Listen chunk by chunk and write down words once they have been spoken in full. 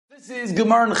This is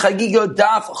Gemara and Chagiga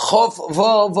Daf Chof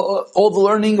Vav. All the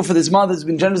learning for this month has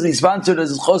been generously sponsored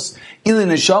as Chos Ili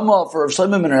Neshama for Rav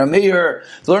Shlomo ben Rameir.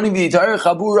 The learning of the entire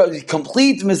Chabura is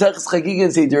complete. Meseches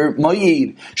Chagiga Seder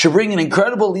Moed should bring an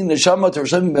incredible Ili Neshama to Rav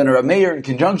Shlomo ben Rameir in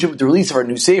conjunction with the release of our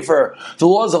new Sefer, the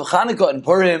laws of Chanukah and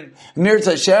Purim. Mirz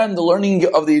Hashem, the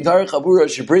learning of the entire Chabura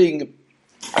should bring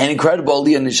an incredible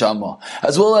Aliyah Neshama,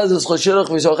 as well as the Schoshirach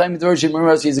V'Shalchaim Mitzvah Shemir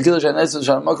Yizakilah Shanes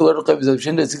Shalmakal Erchav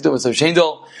V'Shavshinda Sikta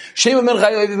V'Shavshindel Shema Ben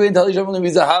Chayo Evin Tali Shavulim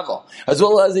V'Zahava, as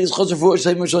well as the Schosh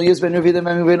Refuah Shleim Shal Yes Ben Revida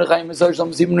Mem Ben Chaim Mesar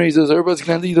Shlam Simon Rizos Erbas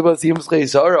Knali Yidabas Yim Schei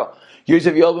Sarah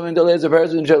Yosef Yalba Ben Dalez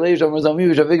Paris Ben Shalei Sham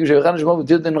Zami V'Shavik V'Shavchan Shmol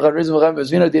V'Tilden V'Charizm V'Chaim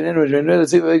V'Svina Dinin V'Shavnei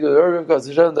L'Siv V'Ik V'Ervim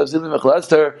Kashishan Tavsilim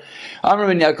V'Chlaster Amr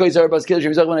Ben Yaakov Sarah Baskil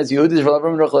Shemizach Ben Es Yehudis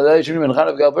V'Lavram Rachladai Shemim Ben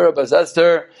Chanav Galbera Bas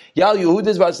Esther Yal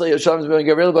Yehudis Baslei Yoshem Ben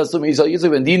Gabriel Baslum Yisrael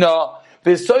Yisrael Ben Dina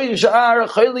V'Soyin Sha'ar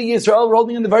Chayli Yisrael. We're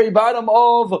holding in the very bottom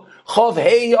of Chav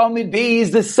Hey Amid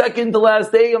Beis, the second to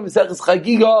last day of Meseches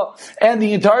Chagiga, and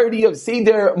the entirety of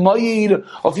Seder Moed.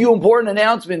 A few important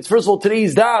announcements. First of all,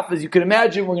 today's daf, as you can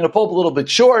imagine, we're going to pull up a little bit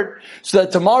short, so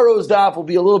that tomorrow's daf will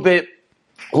be a little bit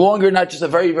longer, not just a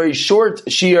very, very short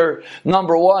shiur,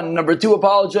 number one. Number two,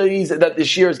 apologies that the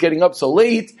shiur is getting up so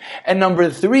late. And number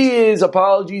three is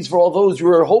apologies for all those who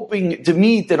are hoping to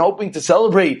meet and hoping to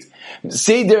celebrate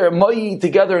Seder Moed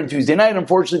together on Tuesday night.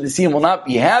 Unfortunately, the siyum will not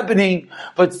be happening,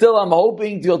 but still I'm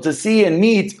hoping to be able to see and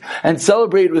meet and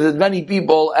celebrate with as many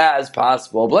people as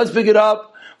possible. But let's pick it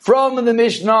up from the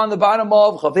Mishnah on the bottom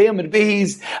of Chav Amid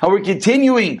Beis, and we're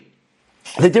continuing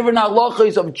the different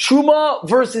halachos of Truma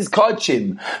versus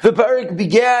Kachim. The parak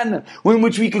began in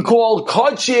which we could call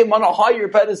Kachim on a higher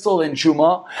pedestal than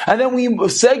Truma, and then we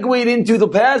segued into the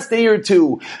past day or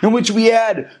two in which we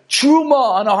had Truma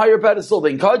on a higher pedestal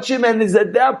than Kachim, and it's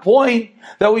at that point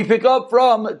that we pick up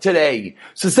from today.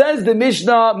 So says the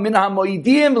Mishnah, Min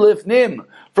HaMoedim Lifnim,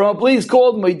 from a place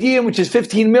called Moedim, which is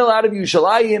 15 mil out of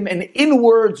Yushalayim, and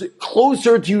inwards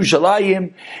closer to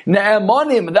Yushalayim.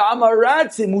 Ne'emanim, the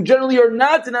Amaratzim, who generally are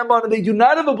not in Amanim, they do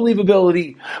not have a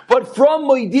believability. But from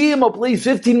Moedim, a place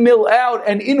 15 mil out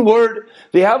and inward,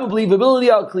 they have a believability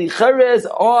al Kli Cheres,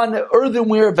 on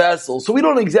earthenware vessels. So we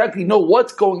don't exactly know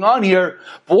what's going on here,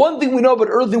 but one thing we know about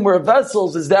earthenware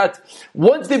vessels is that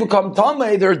once they become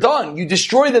Tameh, they're done. You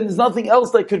destroy them, there's nothing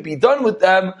else that could be done with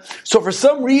them. So for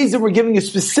some reason, we're giving a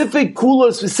specific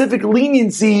kula, specific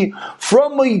leniency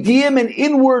from Moedim and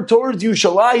inward towards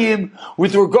Yushalayim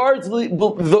with regard to the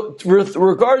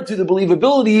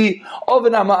believability of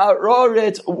an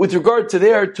Ama'aret, with regard to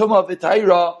their Tumah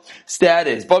V'Taira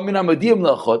status. But min HaMoedim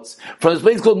lachutz, from this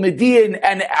place called Median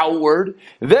and outward,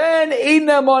 then ein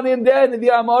Nemanim, then the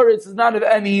Amaretz does not have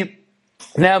any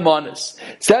Naamanus.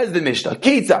 Says the Mishnah,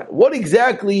 Ketzad, what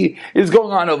exactly is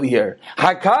going on over here?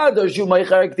 Hakadar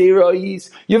shumaychar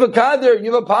k'deiros. You have a kader,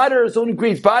 you have a potter, someone who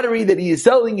creates pottery that he is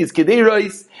selling his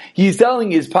k'deiros, he is selling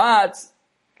his pots.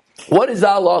 What is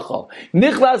halacha?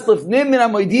 Nichlas lefnim min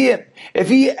hamoedim. If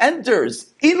he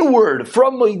enters inward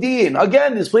from Moedim,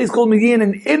 again, this place called Moedim,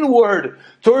 and inward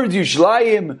towards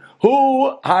Yushalayim,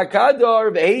 who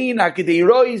hakadar v'hein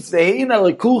hakadeiros v'hein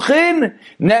alekuchin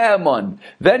ne'eman.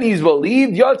 Then he's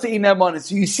believed yatzei ne'eman.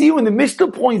 So you see, when the Mishnah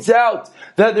points out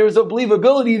that there's a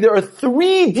believability, there are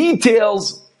three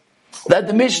details that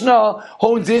the Mishnah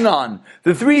hones in on.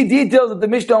 The three details that the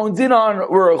Mishnah hones in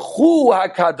on were Hu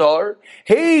HaKadar,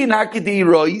 Hein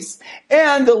HaKadeiros,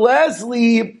 and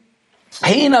lastly,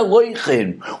 Hein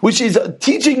HaLoichin, which is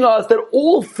teaching us that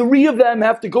all three of them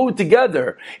have to go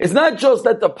together. It's not just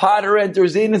that the potter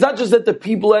enters in, it's not just that the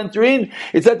people enter in,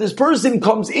 it's that this person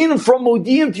comes in from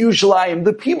Moedim to Yushalayim.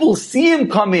 The people see him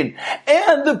come in,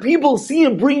 and the people see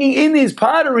him bringing in his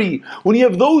pottery. When you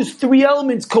have those three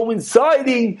elements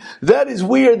coinciding, that is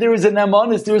where there is an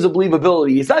amanus, there is a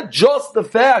believability. It's not just the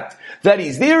fact that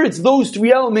he's there, it's those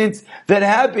three elements that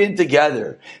happen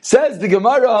together. Says the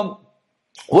Gemara,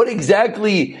 what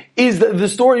exactly is the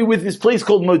story with this place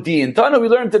called Moedim? Tana, we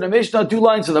learned in the Mishnah, 2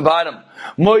 lines on the bottom.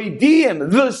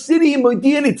 Moedim, the city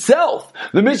Moedim itself.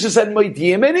 The Mishnah said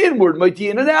Moedim and inward,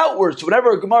 Moedim and outward. So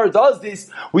whenever a Gemara does this,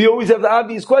 we always have the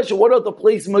obvious question, what about the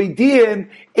place Moedim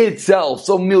itself?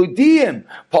 So Moedim,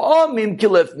 Pa'amim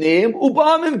kilefnim,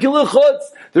 Upa'amim kilechutz.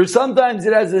 There's sometimes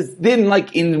it has this din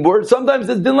like inward, sometimes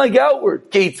it's din like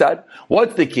outward. Ketzad,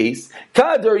 what's the case?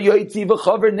 Kader yoitzi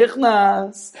v'chaver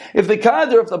nichnas. If the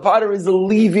potter is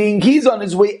leaving, he's on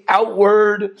his way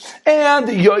outward, and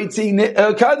kader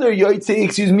yoitzi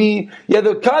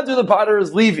kadr, the potter,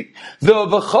 is leaving. The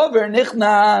v'chaver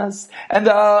nichnas, and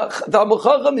the Talmid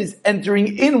Chacham is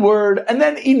entering inward, and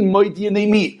then in moedian they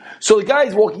meet. So the guy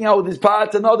is walking out with his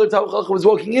pot, and the other Talmid Chacham is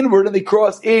walking inward, and they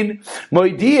cross in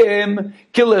moediim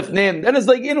kilifnim. Then it's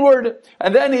like inward,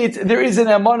 and then there is an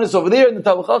amanis over there, and the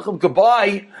Talmid Chacham could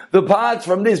buy the pots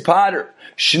from this potter.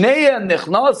 Shneim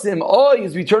nichnasim,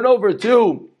 as we turn over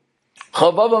to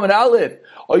Chavav and Aleph,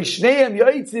 Shneim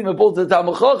Yaitzim, both the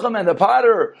Talmid Chacham and the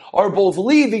potter are both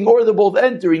leaving, or they're both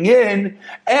entering in,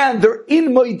 and they're in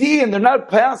Moedian, they're not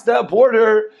past that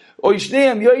border.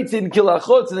 Shneim Yaitzim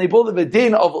Kilachutz, and they both have a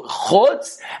din of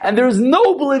Chutz, and there is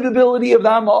no believability of the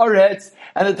Ha'aretz,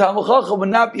 and the Talmid Chacham would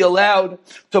not be allowed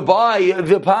to buy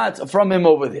the pot from him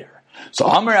over there. So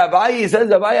Amar Abaye says,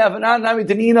 Abaye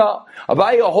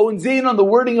hones in on the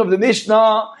wording of the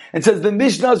Mishnah and says the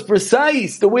Mishnah is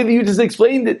precise, the way that you just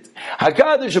explained it. The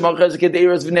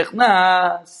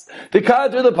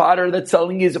Kadr, the potter that's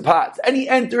selling his pots, and he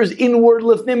enters inward,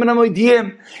 lifnim and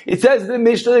amoidiyim. It says in the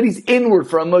Mishnah that he's inward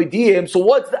from amoidiyim, so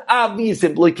what's the obvious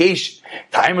implication?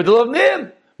 Time of the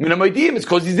lifnim. It's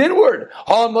because he's inward.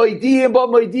 Ha-moediyim,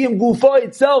 Gufa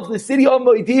itself, the city of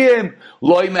Moediyim,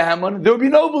 Loi Mehaman, there would be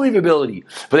no believability.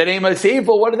 But the name of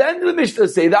Sefer, what did the end of the Mishnah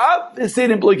say? The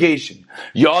opposite implication.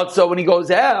 Yatsa, when he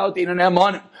goes out, in an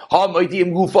Eman,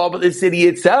 Ha-moediyim Gufa, but the city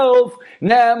itself,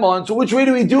 Ne'eman. So which way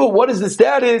do we do it? What is the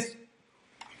status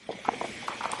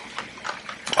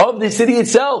of the city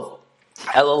itself?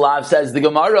 Elalav says, the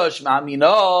Gemara,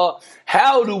 Shma'amina,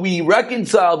 how do we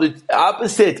reconcile the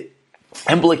opposite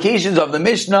implications of the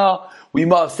Mishnah? We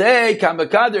must say, when the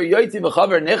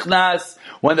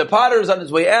potter is on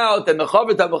his way out and the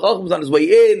Chaver Talmid Chacham is on his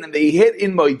way in, and they hit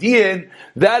in Moedian,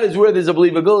 that is where there's a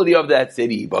believability of that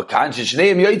city. But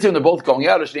they're both going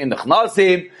out, and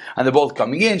they're both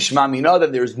coming in, Shma'amina,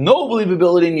 that there's no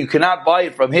believability and you cannot buy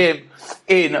it from him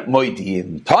in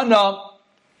Moedian. Tana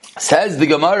says the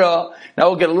Gemara. Now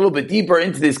we'll get a little bit deeper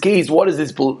into this case. What is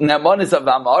this Nemanis of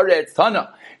Ha'aretz?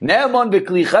 Tana. Ne'eman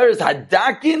b'kli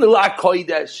hadakin la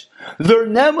kodesh. They're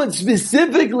ne'eman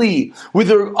specifically with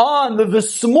their on the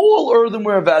small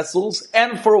earthenware vessels,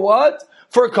 and for what?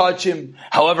 For kachim.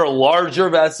 However, larger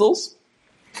vessels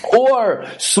or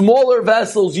smaller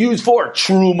vessels used for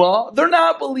truma, they're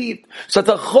not believed. So it's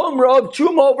a chumrah of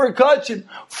truma over kachim.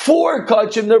 For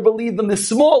kachim, they're believed in the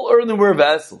small earthenware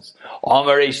vessels.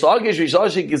 Amar Reish Lakish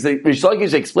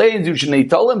explains,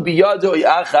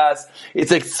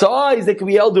 it's a size that can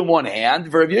be held in one hand.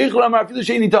 So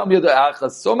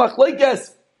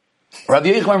machlekes Rabbi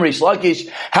Yochanan and Reish Lakish,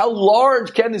 how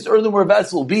large can this earthenware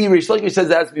vessel be? Reish Lakish says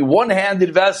it has to be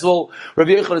one-handed vessel.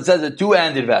 Rabbi Yochanan says a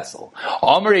two-handed vessel.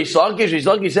 Amar Reish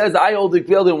Lakish says, I hold it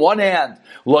held in one hand.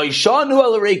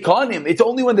 It's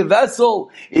only when the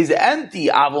vessel is empty.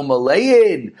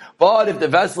 But if the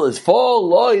vessel is full,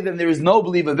 then there is no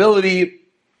believability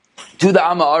to the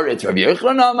Ha'aretz. Rabbi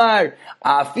Yochanan Amar,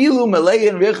 Afilu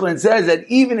Melein, Rabbi Yochanan says that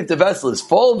even if the vessel is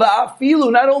full,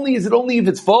 Va'afilu, not only is it only if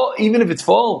it's full, even if it's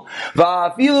full,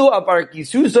 Va'afilu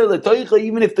Aparkisusa Letoicha,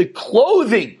 even if the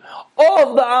clothing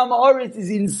of the Ha'aretz is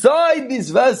inside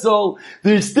this vessel,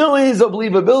 there still is a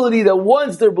believability that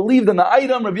once they're believed in the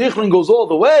item, Rabbi Yochanan goes all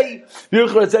the way. Rabbi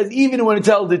Yochanan says even when it's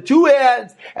held in two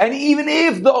hands, and even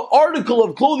if the article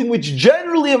of clothing, which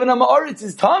generally of an Ha'aretz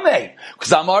is tameh,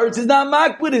 because Ha'aretz is not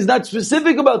makbid, is not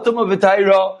specific about Tumah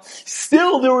v'Taira,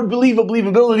 still there would believe a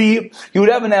believability. You would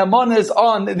have an amanis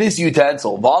on this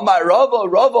utensil. V'amar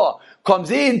Rava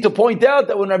comes in to point out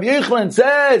that when Rabbi Yochanan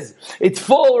says it's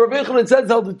full, Rabbi Yochanan says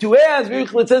held in two hands, Rabbi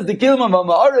Yochanan says the kilma of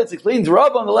Ha'aretz, explains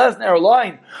Rava on the last narrow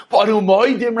line. But there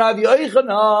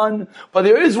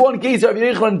is one case Rabbi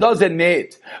Yochanan does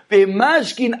admit.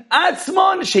 B'mashkin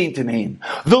atzman shein tamein.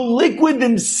 The liquid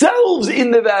themselves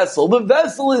in the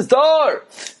vessel is tar,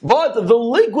 but the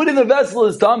liquid in the vessel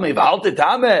is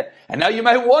tameh. And now you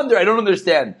might wonder, I don't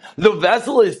understand. The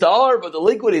vessel is tar, but the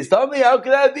liquid is tameh. How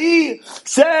could that be?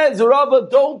 Says Rava,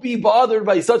 don't be bothered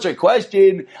by such a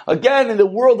question. Again, in the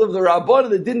world of the Rabbanan,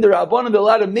 the Din, the Rabbanan, they're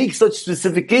allowed to make such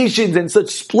specifications and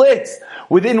such splits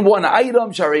within one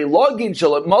item. Sharei login,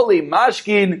 shalat mali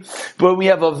mashkin. But we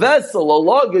have a vessel, a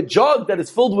log, a jug that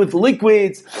is filled with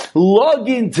liquids.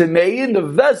 Login tamein, the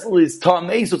vessel is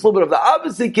tamei. So it's a little bit of the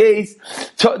opposite case.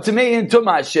 Tamein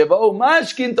tumasheva, oh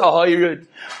mashkin tahayrit.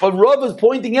 But Rav is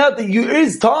pointing out that there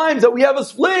is times that we have a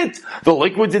split. The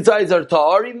liquids inside are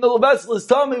tar, even though the vessel is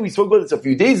tamei. We spoke about this a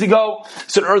few days ago.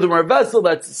 It's an earthenware vessel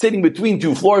that's sitting between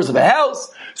two floors of a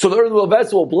house. So the earthenware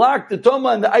vessel will block the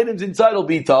tuma and the items inside will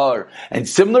be tar. And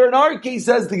similar in our case,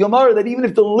 says the Gemara, that even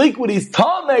if the liquid is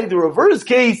tamei, the reverse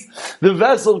case, the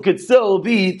vessel could still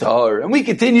be tar. And we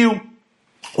continue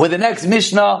with the next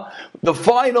Mishnah, the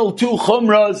final two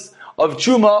chumras of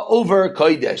Truma over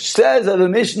Kodesh. Says of the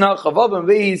Mishnah, Chavav and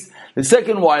Beis, the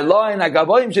second white line,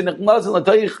 HaGabayim shenichnasim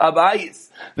l'toich habayis.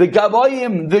 The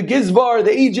Gabayim, the Gizbar,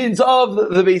 the agents of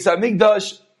the Beis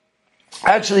HaMikdash.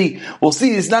 Actually, we'll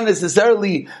see it's not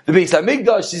necessarily the Beis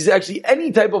HaMikdash, it's actually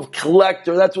any type of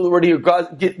collector. That's what the word here,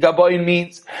 Gabayim,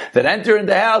 means. That enter in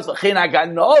the house,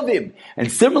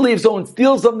 and similarly, if someone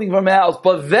steals something from a house,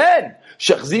 but then,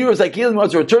 Shechzirus Akilim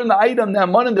wants to return the item, that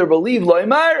money they're believed,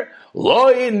 Loimar,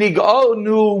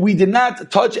 we did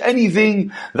not touch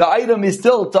anything. The item is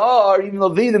still tar, even though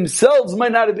they themselves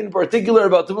might not have been particular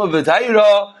about Tumah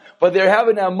V'Taira, but they're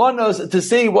having amanos to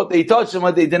say what they touched and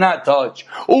what they did not touch.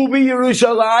 Ubi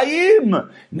Yerushalayim,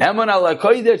 Neman ala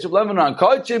Kodesh, Lebanon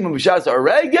Kachim, and B'shas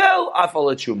Regel,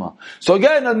 Afal Chuma. So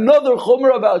again, another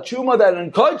chumrah about Chuma that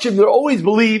in Kachim they're always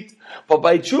believed, but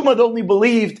by Chuma they only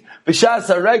believed B'shas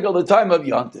Regel, the time of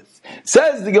Yontif.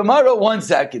 Says the Gemara, 1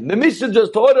 second. The Mishnah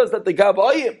just taught us that the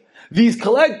Gabayim, these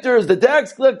collectors, the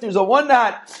tax collectors or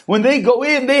whatnot, when they go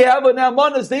in, they have an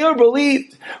amanas, they are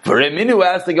believed. For Reminu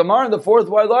asked the Gemara in the fourth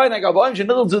white line, the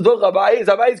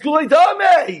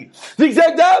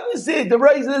exact opposite. The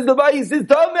right says the Bayis is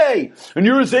Tameh. And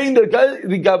you were saying the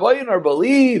Gabayim are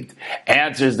believed.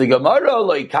 Answers the Gemara,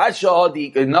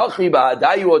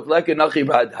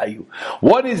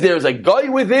 one is there's a guy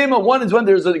with him, and one is when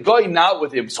there's a guy not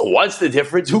with him. So what's the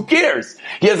difference? Who cares?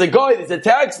 He has a guy that's a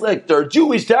tax collector,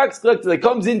 Jewish tax collector that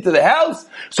comes into the house,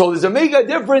 so there's a mega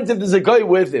difference if there's a guy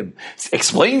with him.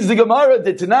 Explains the Gemara,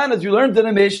 the Tanan, as we learned in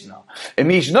the Mishnah.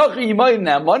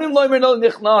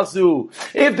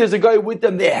 If there's a guy with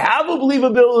them, they have a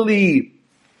believability.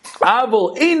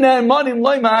 But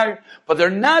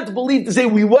they're not believed to say,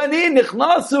 we went in,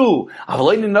 nichnasu.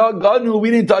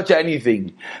 We didn't touch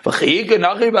anything.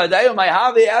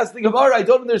 They asked the Gemara, I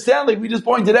don't understand, like we just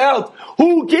pointed out.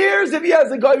 Who cares if he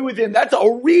has a guy with him? That's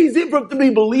a reason for him to be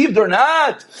believed or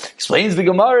not. Explains the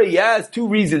Gemara, yes, two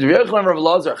reasons.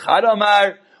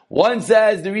 One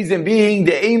says the reason being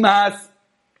the Emas,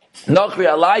 Nachri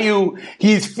Alayu,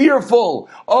 he's fearful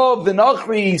of the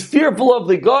Nachri, he's fearful of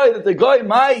the guy, that the guy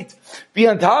might be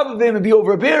on top of him and be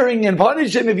overbearing and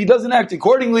punish him if he doesn't act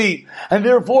accordingly. And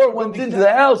therefore, when he's into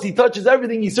the house, he touches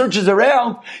everything, he searches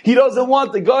around, he doesn't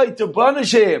want the guy to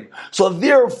punish him. So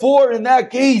therefore, in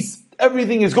that case,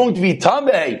 everything is going to be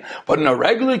tameh. But in a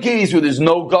regular case where there's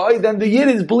no guy, then the yid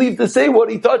is believed to say what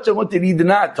he touched and what did he did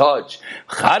not touch.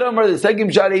 The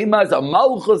second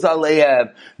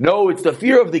no, it's the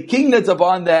fear of the king that's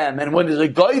upon them. And when there's a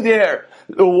guy there,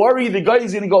 worry the guy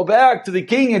is going to go back to the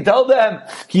king and tell them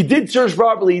he did search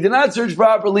properly, he did not search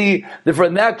properly. Therefore,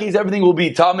 in that case, everything will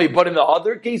be tameh. But in the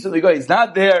other case, when the guy is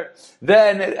not there,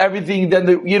 then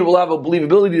the yid will have a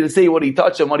believability to say what he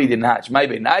touched and what he did not.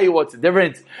 What's the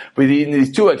difference between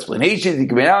these two explanations? A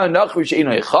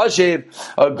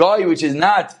guy which is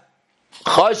not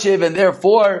chashiv, and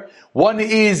therefore one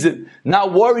is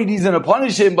not worried he's going to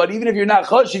punish him, but even if you're not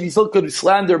chashiv, you still could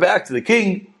slander back to the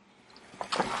king.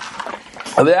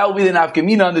 That will be the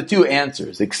nafkamina on the two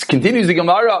answers. It continues the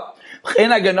Gemara.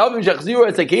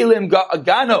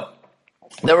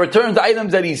 That returns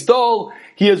items that he stole,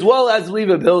 he as well has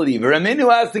believability.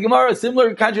 V'Raminu asked the Gemara a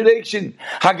similar contradiction.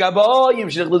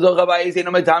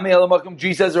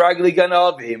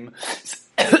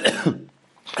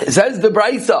 It says the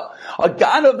Braisa, a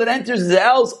Ganav that enters his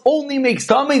house only makes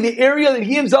tummy the area that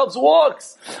he himself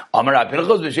walks.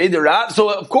 So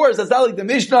of course, that's not like the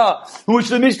Mishnah, in which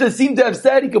the Mishnah seemed to have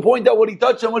said he could point out what he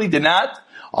touched and what he did not.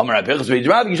 No,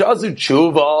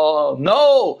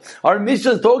 our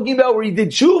Mishnah is talking about where he did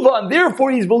tshuva, and therefore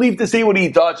he's believed to say what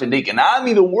he touched. And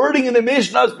the wording in the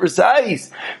Mishnah is precise.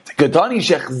 It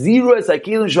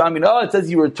says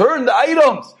he returned the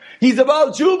items. He's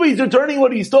about tshuva, he's returning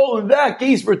what he stole. In that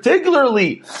case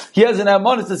particularly, he has an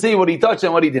amanis to say what he touched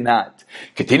and what he did not.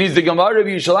 Continues the Gemara of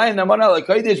Yerushalayim, when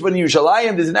in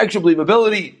Yerushalayim there's an extra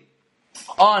believability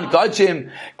on Kachim.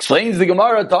 Explains the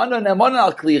Gemara,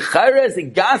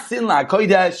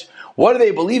 what are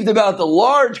they believed about the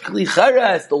large kli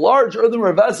cheres, the large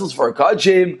earthenware vessels for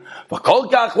Kachim?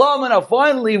 And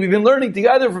finally, we've been learning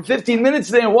together for 15 minutes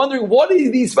today and wondering what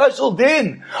is the special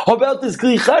din about this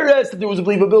kli cheres, that there was a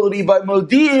believability by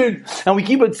Modin, and we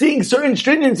keep on seeing certain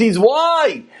stringencies.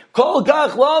 Why? Kol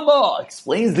kach lama,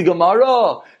 explains the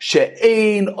Gemara,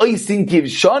 she'ein oisin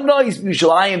kivshanais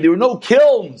b'Yushalayim. There were no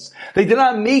kilns. They did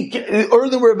not make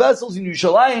earthenware vessels in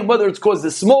Yerushalayim, whether it's caused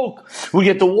the smoke, we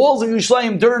get the walls of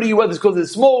Yerushalayim dirty, whether it's caused the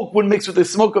smoke, would mix with the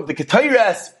smoke of the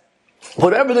Ketores.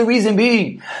 Whatever the reason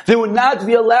being, they would not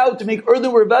be allowed to make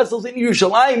earthenware vessels in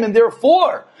Yerushalayim, and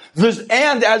therefore,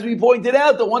 and as we pointed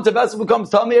out, that once a vessel becomes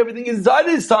tummy, everything inside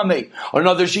is tummy.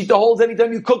 Another sheet that holds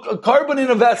anytime you cook a carbon in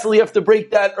a vessel, you have to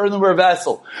break that earthenware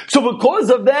vessel. So because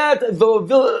of that,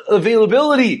 the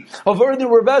availability of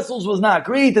earthenware vessels was not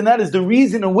great, and that is the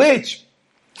reason in which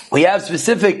we have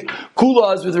specific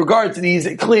kulas with regard to these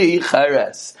kli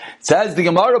cheres. It says the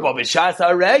Gemara, "B'shas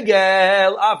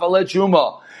haregel afalet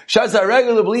shuma." Shas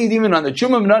haregel believed even on the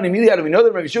chuma not immediately. How do we know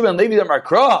that Rabbi Shua and Levi are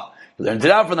makra? We learned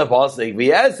it out from the pasuk.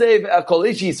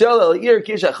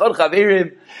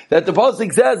 That the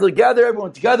pasuk says, "Gather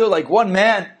everyone together like one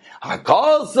man." That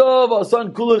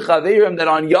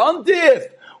on Yom Tif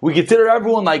we consider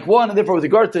everyone like one, and therefore with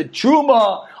regard to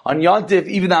truma on Yom Tif,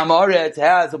 even the Amaret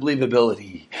has a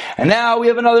believability. And now we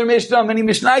have another Mishnah, many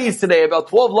Mishnayos today, about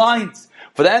 12 lines.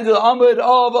 For the end of the Amud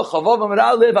of Chavav Amud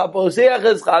Aleph,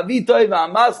 Aposeaches Chavitoy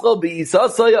V'Amaschal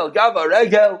B'Yisasay Al Gav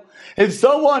HaRegel. If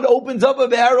someone opens up a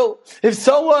barrel, if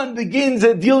someone begins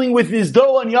dealing with his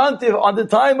dough on Yontif, on the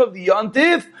time of the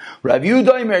Yontif, Rav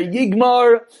Yehuda Mer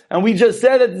Yigmar, and we just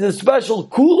said that there's a special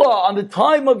kula on the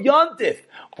time of Yontif.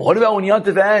 But what about when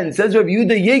Yontif ends? It says Rav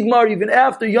Yehuda Yigmar, even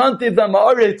after Yontif, the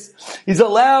Ma'aretz is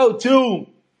allowed to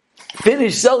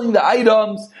finish selling the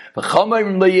items. And of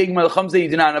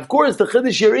course, the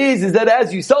chiddush here is that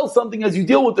as you sell something, as you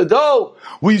deal with the dough,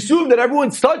 we assume that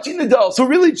everyone's touching the dough. So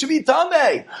really, it should be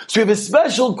tameh. So we have a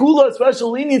special kula,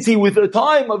 special leniency with the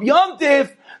time of Yom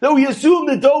Tif, that we assume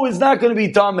the dough is not going to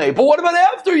be tameh. But what about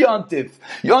after Yom Tif?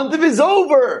 Yom Tif is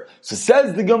over. So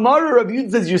says the Gemara, Rabbi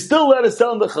Yud says, you're still allowed to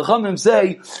sell, and the Chachamim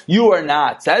say, you are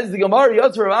not. Says the Gemara,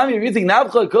 Yotzer Rabbi Yitzchak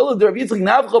Navcha, Kol Rabbi Yitzchak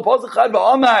Navcha, Pasach Chad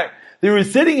V'Amar. They were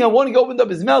sitting and one opened up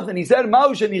his mouth and he said,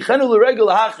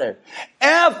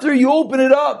 after you open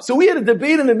it up. So we had a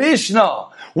debate in the Mishnah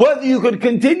whether you could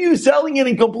continue selling it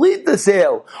and complete the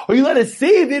sale, or you let it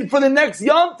save it for the next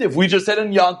Yom Tif. We just said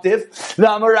in Yom Tif, the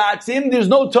Amaratzim, there's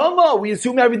no Tama. We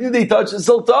assume everything they touch is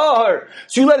Sultar.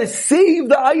 So you let it save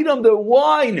the item, the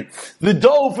wine, the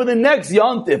dough for the next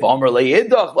Yom Tif. Amar Le'edach,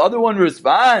 the other one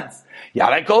responds,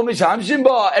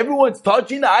 everyone's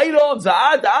touching the items,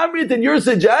 and you're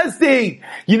suggesting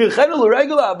you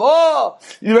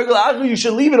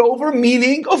should leave it over,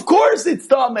 meaning, of course it's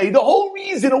Tameh. The whole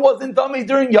reason it wasn't Tameh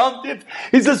during Yom Tif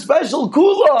is a special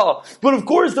kula. But of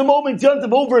course, the moment Yom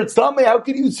Tif over, it's Tameh. How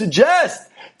can you suggest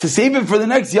to save it for the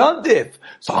next Yom Tif?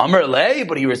 So Amar Lei,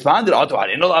 but he responded, what do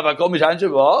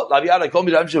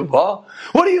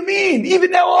you mean?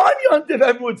 Even now on Yom Tif,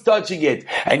 everyone's touching it.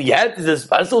 And yet, there's a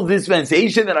special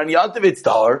dispensation that on Yom Tif it's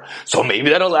tar, so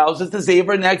maybe that allows us to save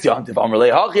for next Yom Tif. Amar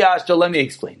Lei, let me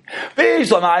explain. It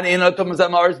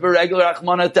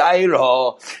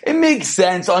makes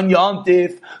sense on Yom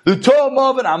Tif. The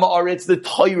Toma of an Amaretz, the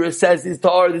Torah says is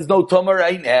tar, there's no Toma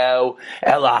right now.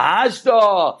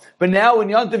 But now when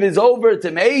Yom Tif is over,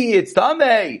 Tamei, it's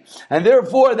Tamei. And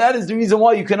therefore, that is the reason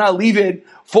why you cannot leave it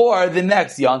for the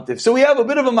next Yom Tif. So we have a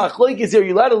bit of a machlokes here.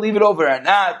 You're allowed to leave it over or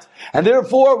not. And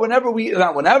therefore, but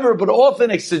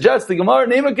often it suggests the Gemara,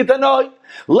 name it Ketanoi.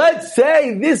 Let's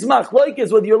say this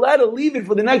machlokes, whether you're allowed to leave it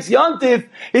for the next Yom Tif,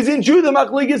 is in truth the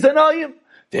machlokes Tanoim.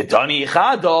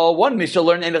 One Mishnah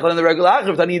learned in the regular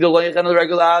acher, Tani the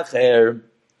regular acher.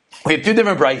 We have two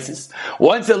different prices.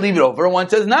 One says leave it over, and one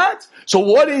says not. So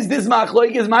what is this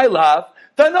machlokes, my love?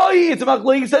 Tanoi, it's a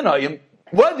machlokes Tanoim.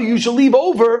 Whether you should leave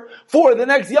over for the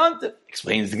next Yom Tif.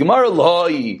 Explains the Gemara,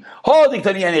 Loi. What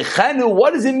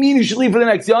does it mean you should leave for the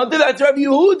next Yom Tif? That's Rabbi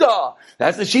Yehuda.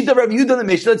 That's the sheet of Rabbi Yehuda in the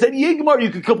Mishnah that said, Yigmar,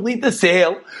 you could complete the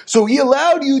sale. So he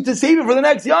allowed you to save it for the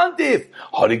next Yom Tif.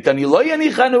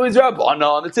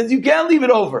 It says you can't leave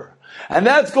it over. And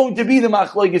that's going to be the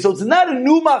machlokes. So it's not a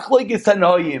new machlokes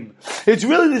Tanoim. It's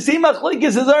really the same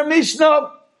machlokes as our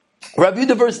Mishnah. Rabbi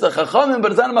Yehuda versus the Chachamim,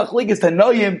 but it's not a machlokes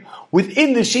Tanoim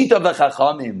within the sheet of the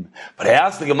Chachamim. But I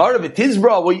asked the Gemara of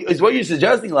Tizbra, is what you're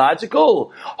suggesting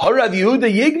logical? Rabbi Yehuda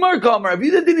Yigmar Kam. Rabbi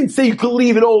Yehuda didn't say you could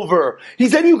leave it over. He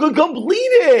said you could complete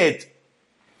it.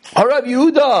 Rabbi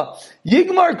Yehuda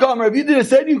Yigmar Kam. Rabbi Yehuda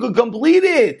said you could complete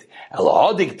it.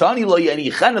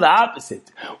 The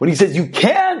opposite. When he says you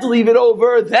can't leave it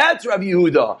over, that's Rabbi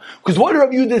Yehuda. Because what did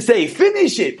Rabbi Yehuda say?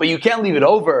 Finish it, but you can't leave it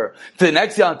over to the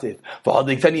next Yom Tif. And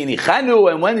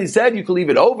when he said you can leave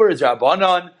it over, it's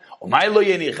Rabbanan.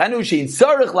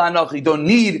 You don't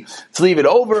need to leave it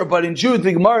over, but in truth,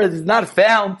 the Gemara is not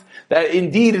found that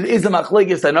indeed it is a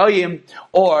machlokes Tanoim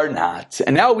or not.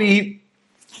 And now we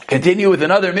continue with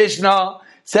another Mishnah.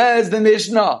 Says the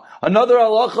Mishnah, another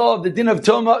halacha of the din of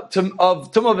Tumah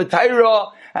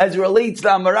V'Taira as it relates to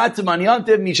Amaratim on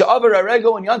Yantiv, Misha Avar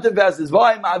Arego, and Yantiv passes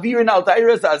by, Ma'avirin al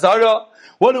Tairas Azara.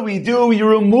 What do? You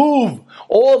remove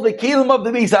all the kelim of the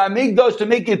Beis HaMikdash to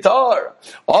make it tar.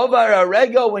 Avar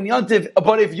Arego when Yantiv,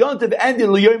 but if Yantiv ended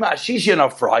L'Yom HaShishi on a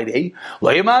Friday,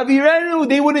 L'Yom HaAvirenu,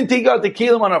 they wouldn't take out the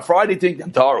kelim on a Friday to make them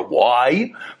tar.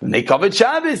 Why? When they covered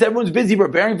Shabbos, everyone's busy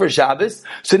preparing for Shabbos,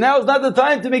 so now is not the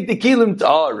time to make the kelim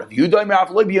tar.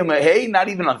 Not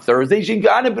even on Thursday, the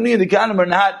Kahanim are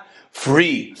not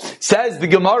free. Says the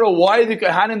Gemara, why are the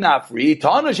Kohanim not free?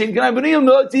 Because on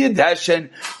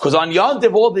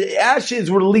Yantiv all the ashes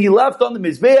were left on the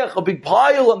Mizbeach, a big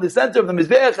pile on the center of the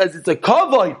Mizbeach, as it's a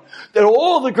kavod, that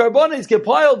all the karbanis get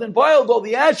piled, all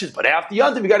the ashes. But after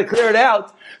Yantiv, you got to clear it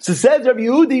out. So says Rabbi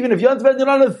Yehuda, even if Yantiv ended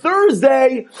on a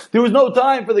Thursday, there was no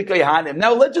time for the Kohanim.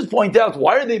 Now let's just point out,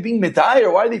 why are they being mitayir?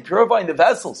 Why are they purifying the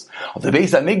vessels of the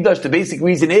Beis HaMikdash? The basic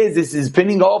reason is, this is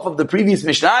pinning off of the previous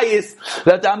Mishnayos,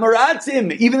 that the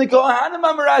Amaratzim, even the Kohanim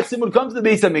Amaratzim would come to the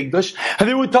Beis HaMikdash, and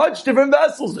they would touch different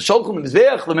vessels, the Shulchan, the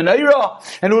Mizbeach, the Menorah,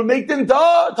 and it would make them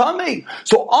tamei.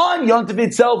 So on Yantiv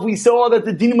itself, we saw that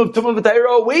the dinim of Tumah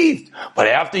V'Tayra are waived. But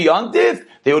after Yantiv,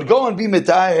 they would go and be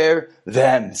mitayir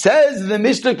them. Says the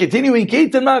Mishnah, continuing,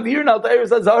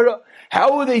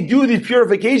 how would they do the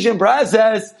purification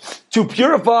process to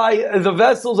purify the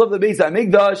vessels of the Beis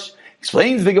HaMikdash?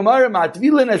 Explains the Gemara, they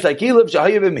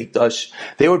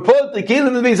would put the kelim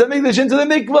of the Beis HaMikdash into the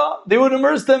mikvah. They would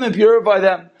immerse them and purify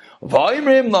them.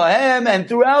 And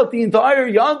throughout the entire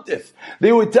Yantif,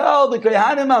 they would tell the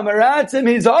Kohanim Amaratzim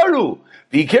Hizaru,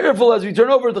 be careful as we turn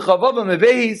over to Chavav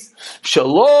Mebeis.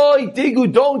 Shaloi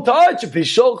Tigu, don't touch the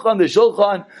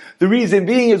Shulchan. The reason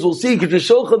being is we'll see because the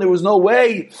Shulchan there was no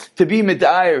way to be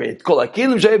mitayir it. Kol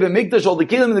hakelim shayei b'mikdash, all the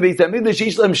kelim in the Beis HaMikdash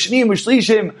yishlam shnim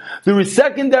u'shlishim. There were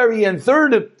secondary and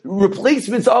third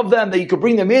replacements of them that you could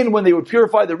bring them in when they would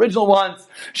purify the original ones.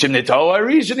 Shem netau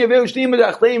harishon yaveu shnim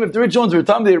medachleim. If the original ones were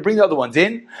tum, they would bring the other ones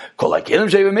in. Kol hakelim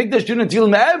shayei b'mikdash shun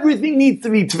until everything needs to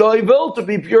be tvoivel to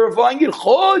be purifying it.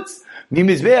 Chutz. Why? If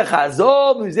it's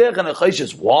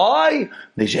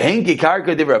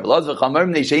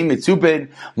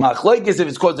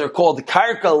because they're called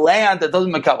karka land that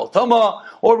doesn't makabel tama,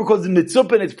 or because the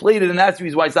mitzupin it's plated and that's the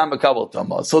reason why it's not makabel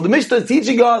tama. So the Mishnah is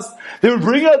teaching us they would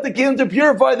bring out the kelim to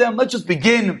purify them. Let's just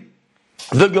begin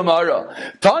the Gemara.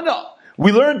 Tana.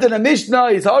 We learned in the Mishnah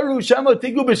is Haru Shema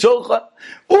Tigu B'Shulchan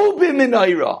Ubi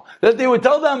Minaira, that they would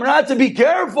tell the Amrat to be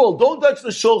careful, don't touch the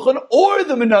Shulchan or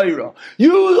the Minaira.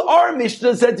 Our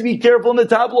Mishnah said to be careful in the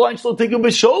top line Shlo Tigu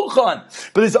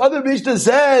B'Shulchan, but this other Mishnah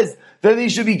says that they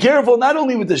should be careful not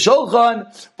only with the Shulchan,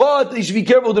 but they should be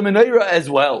careful with the Minaira as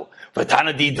well.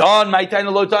 Vatana Didan, my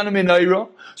Tana Lotana Minaira.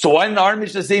 So why didn't our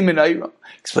Mishnah say Minaira?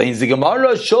 Explains the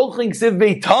Gemara, Shulchan Ksiv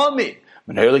Beitamid.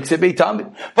 By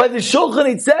the Shulchan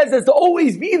it says has to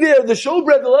always be there. The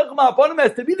showbread, the lechem ha'aponim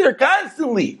has to be there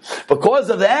constantly. Because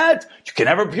of that, you can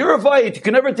never purify it. You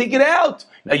can never take it out.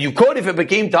 Now you could if it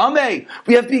became tamei.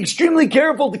 We have to be extremely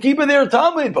careful to keep it there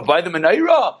tamei. But by the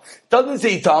Menorah, it doesn't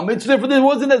say tamei, so therefore there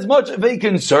wasn't as much of a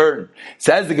concern.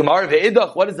 Says the Gemara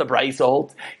ve'edach, what does the Brayso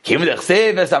hold? Says the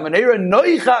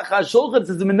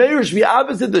Menorah should be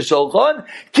opposite the Shulchan.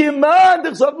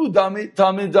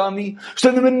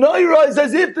 So the Menorah is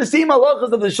as if the same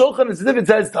halachas of the Shulchan is as if it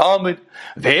says tamei.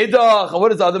 Ve'edach, what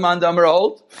does the other man Damar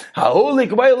hold? No,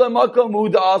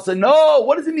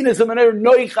 what does it mean as a Menorah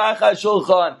noichach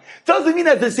ha-Shulchan? Doesn't mean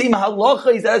that the same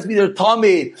halacha is as be their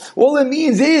tamid. All it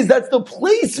means is that's the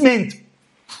placement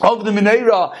of the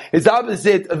Menorah is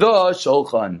opposite the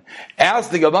Shulchan. Ask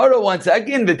the Gemara once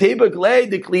again, the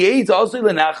kli'etz also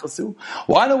lenachasu.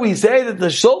 Why don't we say that the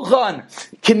Shulchan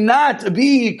cannot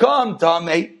become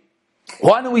tamid?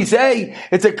 Why don't we say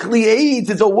it's a kli'etz,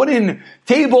 it's a wooden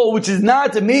table which is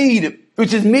not made,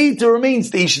 which is made to remain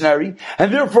stationary,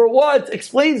 and therefore what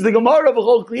explains the Gemara of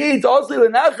Chol kli'etz also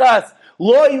lenachas.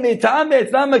 It's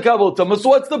not makabel tama. So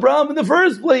what's the problem in the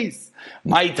first place?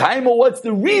 My time, or what's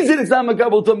the reason it's not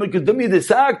makabel tama? Because the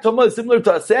sack tama is similar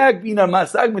to a sack being a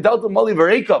masak mitalta mali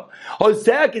varekam. A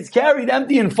sack is carried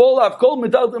empty and full of kol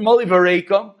mitalta mali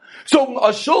varekam. So a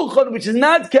shulchan which is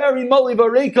not carrying mali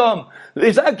varekam,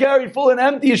 it's not carried full and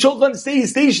empty. A shulchan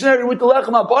stays stationary with the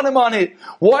lechem hapanim on it.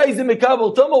 Why is it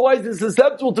mekabel tama? Why is it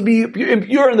susceptible to be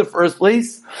impure in the first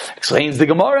place? Explains the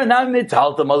Gemara. Not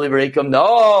mitalta mali varekam.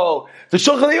 No, the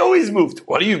shulchan they always moved.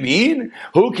 What do you mean?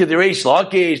 Who could the Reish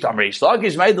Lakish? Reish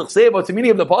Lakish Meidlich say about the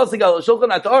meaning of the pasuk al shulchan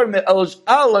atar al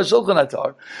shulchan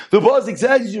atar. The pasuk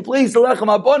says you should place the lechem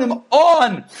abonim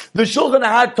on the shulchan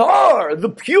atar, the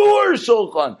pure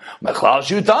shulchan. Mechlal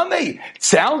shu tamei. It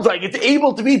sounds like it's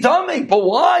able to be tamei, but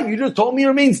why? You just told me it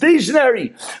remains stationary.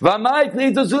 V'amai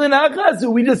tnei tazulin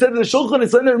achasu. We just said the shulchan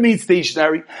is going to remain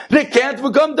stationary. They can't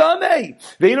become tamei.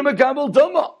 They don't become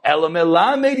tuma. Elam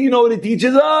elamed. You know what it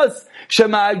teaches us? That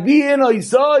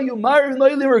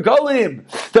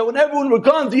when everyone would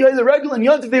come to Yair Regel and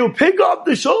Yontif, they would pick up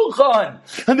the shulchan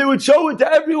and they would show it to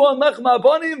everyone,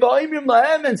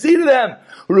 and say to them,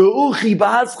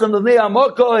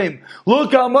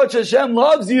 look how much Hashem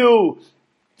loves you.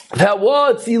 That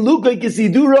what? See, look like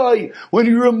Isidurai. When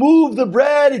you remove the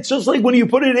bread, it's just like when you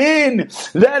put it in.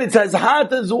 That it's as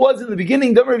hot as it was in the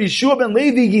beginning. There was an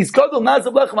incredible nace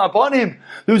of lechem aponim.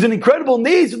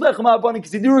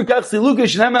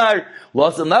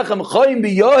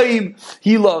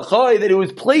 That it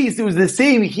was placed, it was the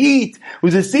same heat, it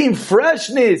was the same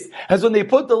freshness as when they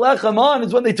put the lechem on,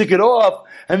 is when they took it off.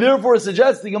 And therefore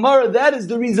suggests the Gemara, that is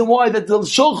the reason why that the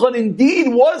shulchan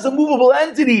indeed was a movable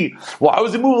entity. Why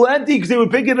was it a movable entity? Because they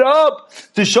would pick it up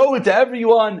to show it to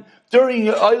everyone during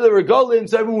Eiler Regalim,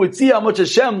 so everyone would see how much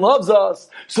Hashem loves us.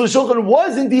 So the shulchan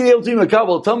was indeed able to be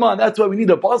Makabel Tamah, and that's why we need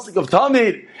a pasuk of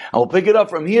Tamid. And we'll pick it up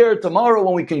from here tomorrow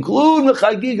when we conclude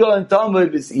Mechagiga and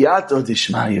Tamid B'Siyato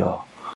Dishmaya.